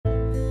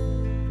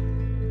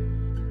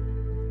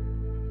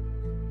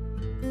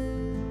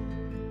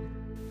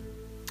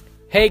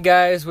Hey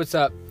guys, what's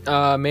up?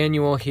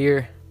 Manuel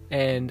here,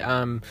 and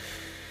I'm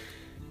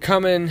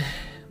coming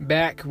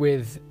back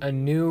with a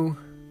new,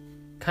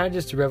 kind of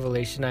just a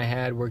revelation I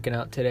had working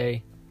out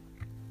today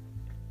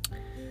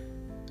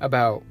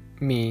about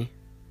me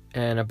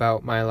and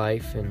about my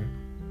life, and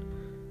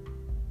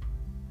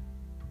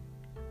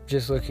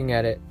just looking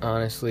at it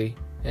honestly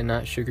and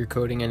not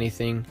sugarcoating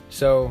anything.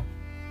 So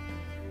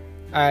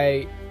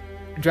I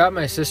dropped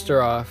my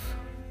sister off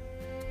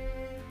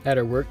at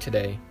her work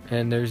today,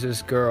 and there's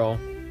this girl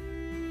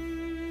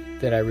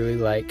that I really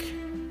like,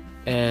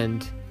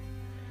 and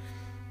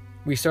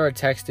we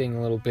started texting a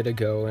little bit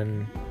ago,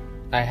 and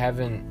I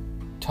haven't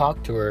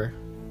talked to her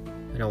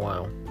in a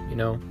while,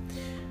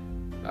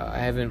 I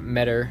haven't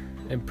met her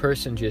in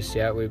person just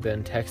yet. We've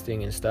been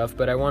texting and stuff,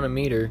 but I want to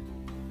meet her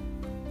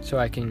so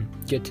I can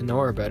get to know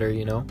her better,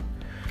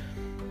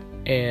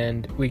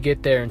 and we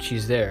get there and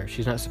she's there.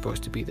 She's not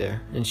supposed to be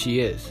there, and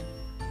she is.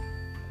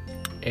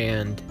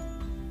 And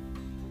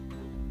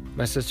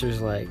my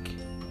sister's like,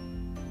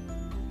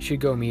 you should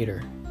go meet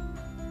her.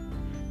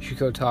 You should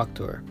go talk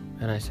to her.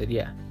 And I said,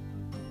 yeah.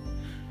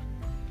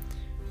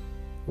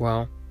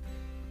 Well,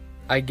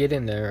 I get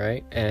in there,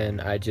 right?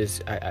 And I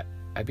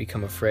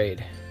become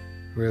afraid.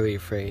 Really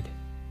afraid.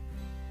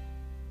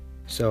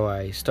 So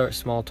I start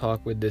small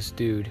talk with this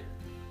dude.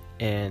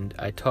 And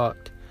I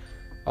talked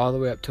all the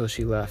way up till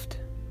she left.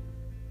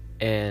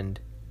 And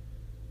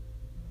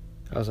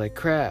I was like,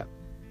 crap,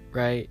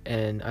 right?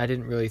 And I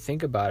didn't really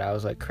think about it. I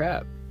was like,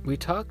 crap, we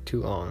talked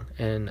too long.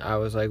 And I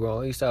was like, well,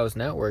 at least I was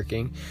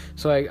networking.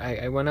 So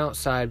I went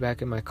outside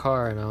back in my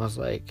car, and I was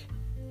like,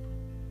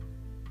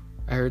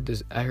 I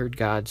heard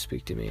God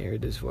speak to me. I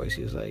heard this voice.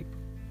 He was like,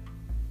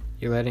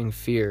 you're letting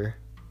fear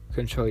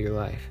control your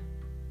life.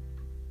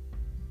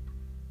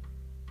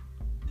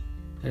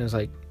 And it was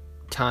like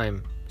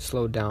time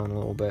slowed down a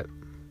little bit,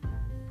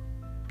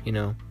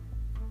 And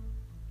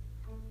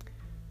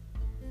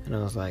I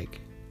was like,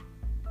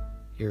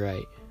 you're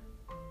right.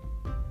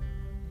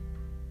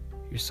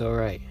 You're so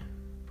right.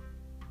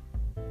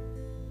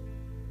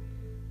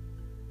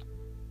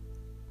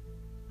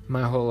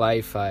 My whole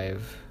life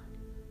I've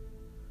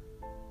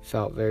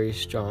felt very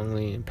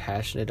strongly and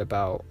passionate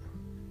about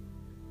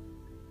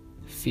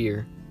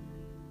fear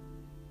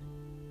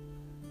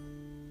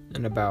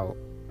and about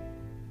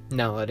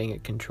not letting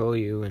it control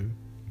you. And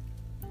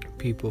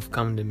people have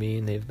come to me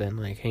and they've been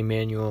like, hey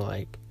Manuel,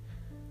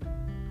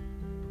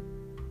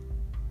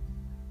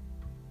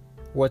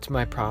 what's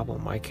my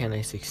problem? Why can't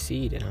I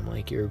succeed? And I'm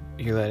like, you're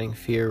letting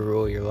fear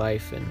rule your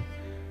life. And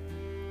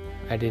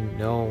I didn't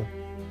know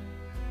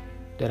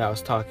that I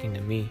was talking to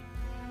me.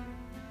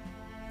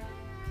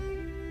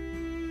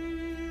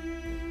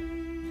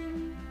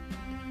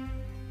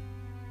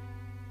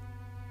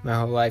 My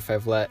whole life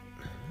I've let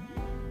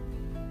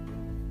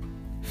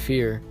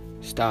fear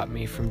stop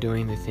me from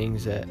doing the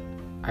things that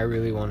I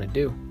really want to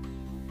do.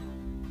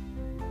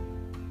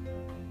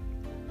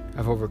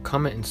 I've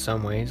overcome it in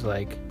some ways,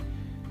 like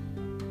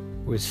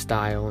with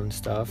style and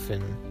stuff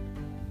and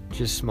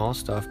just small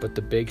stuff, but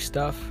the big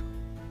stuff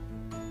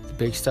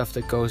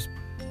that goes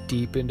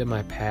deep into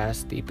my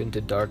past, deep into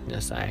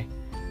darkness, I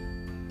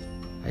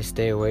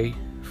stay away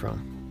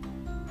from.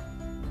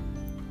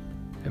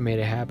 I made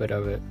a habit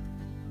of it.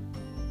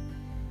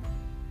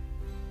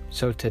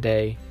 So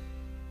today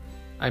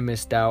I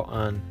missed out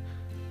on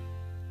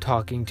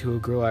talking to a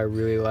girl I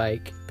really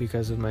like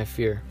because of my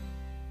fear.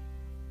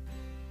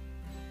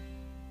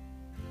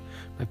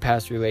 My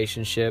past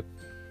relationship,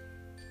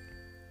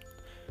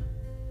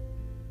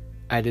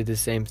 I did the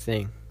same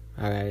thing.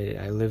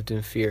 I lived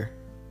in fear.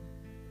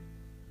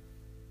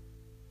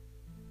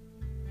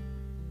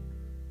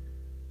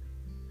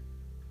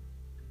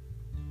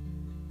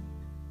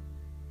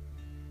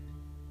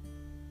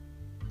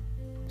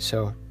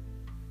 So,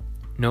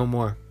 no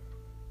more.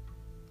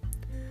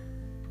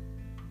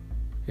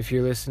 If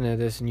you're listening to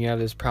this and you have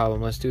this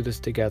problem, let's do this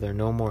together.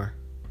 No more.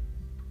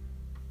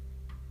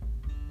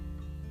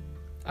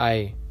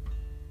 I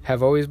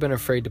have always been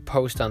afraid to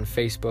post on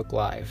Facebook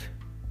Live.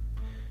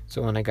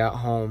 So when I got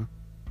home,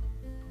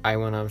 I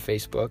went on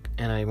Facebook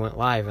and I went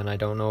live, and I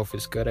don't know if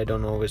it's good, I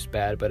don't know if it's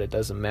bad, but it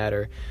doesn't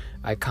matter.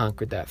 I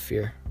conquered that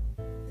fear.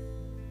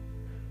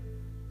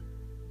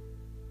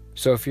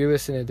 So if you're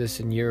listening to this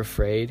and you're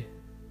afraid,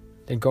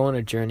 then go on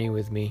a journey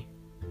with me.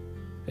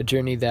 A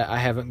journey that I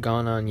haven't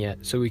gone on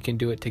yet, so we can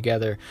do it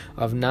together,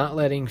 of not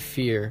letting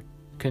fear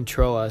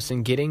control us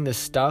and getting the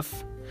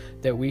stuff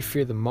that we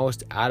fear the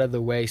most out of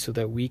the way so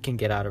that we can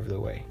get out of the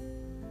way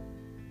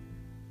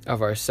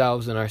of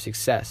ourselves and our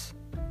success.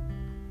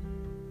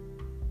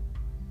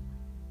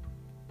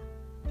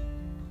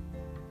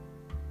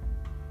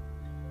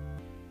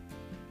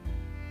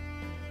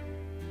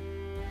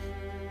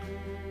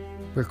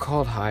 We're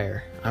called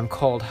higher. I'm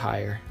called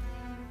higher.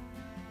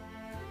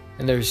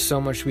 And there's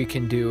so much we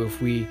can do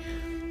if we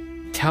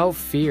tell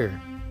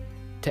fear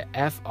to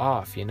F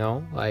off,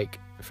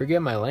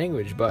 forget my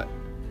language, but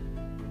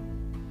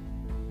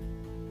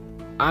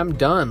I'm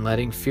done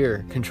letting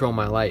fear control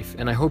my life,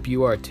 and I hope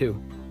you are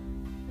too.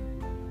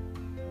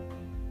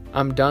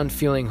 I'm done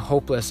feeling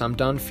hopeless. I'm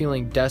done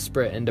feeling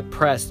desperate and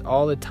depressed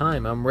all the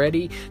time. I'm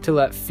ready to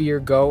let fear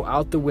go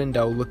out the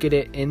window, look at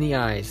it in the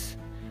eyes,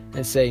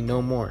 and say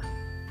no more.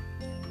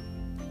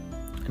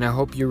 And I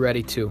hope you're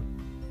ready too.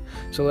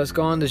 So let's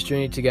go on this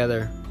journey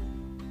together.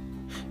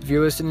 If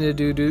you're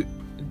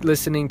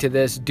listening to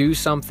this, do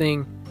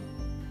something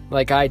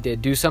like I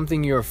did. Do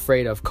something you're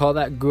afraid of. Call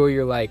that girl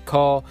you're like.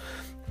 Call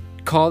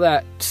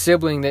that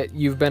sibling that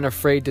you've been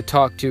afraid to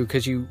talk to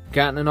because you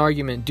got in an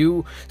argument.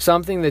 Do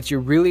something that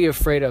you're really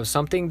afraid of.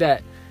 Something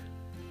that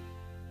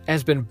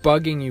has been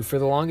bugging you for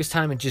the longest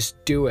time, and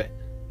just do it.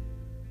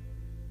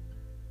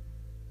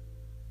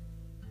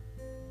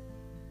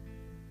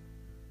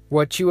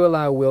 What you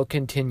allow will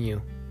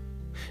continue.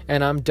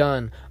 And I'm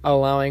done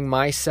allowing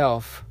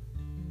myself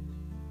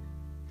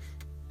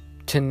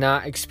to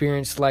not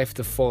experience life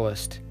the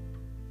fullest.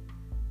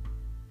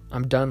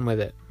 I'm done with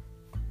it.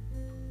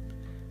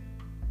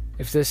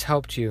 If this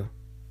helped you,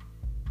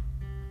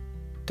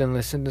 then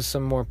listen to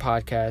some more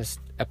podcast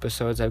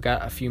episodes. I've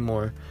got a few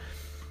more.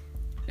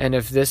 And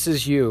if this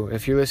is you,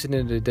 if you're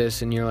listening to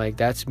this and you're like,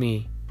 that's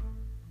me,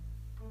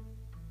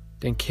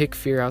 then kick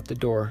fear out the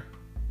door.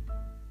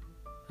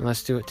 And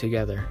let's do it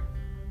together.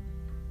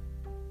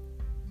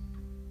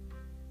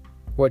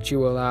 What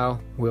you allow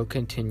will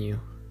continue.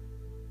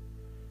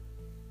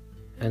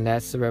 And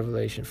that's the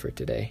revelation for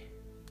today.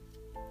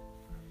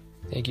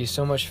 Thank you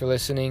so much for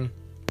listening.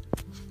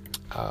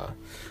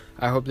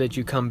 I hope that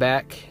you come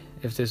back.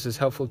 If this is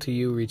helpful to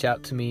you, reach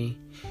out to me.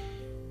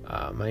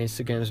 My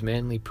Instagram is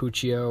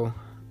manlypuccio44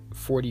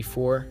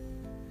 or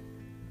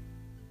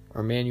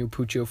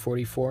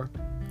manuelpuccio44,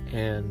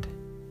 and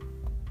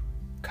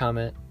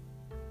comment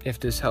if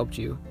this helped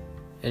you.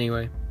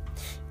 Anyway,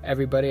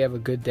 everybody have a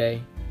good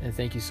day, and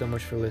thank you so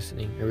much for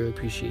listening. I really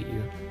appreciate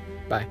you.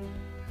 Bye.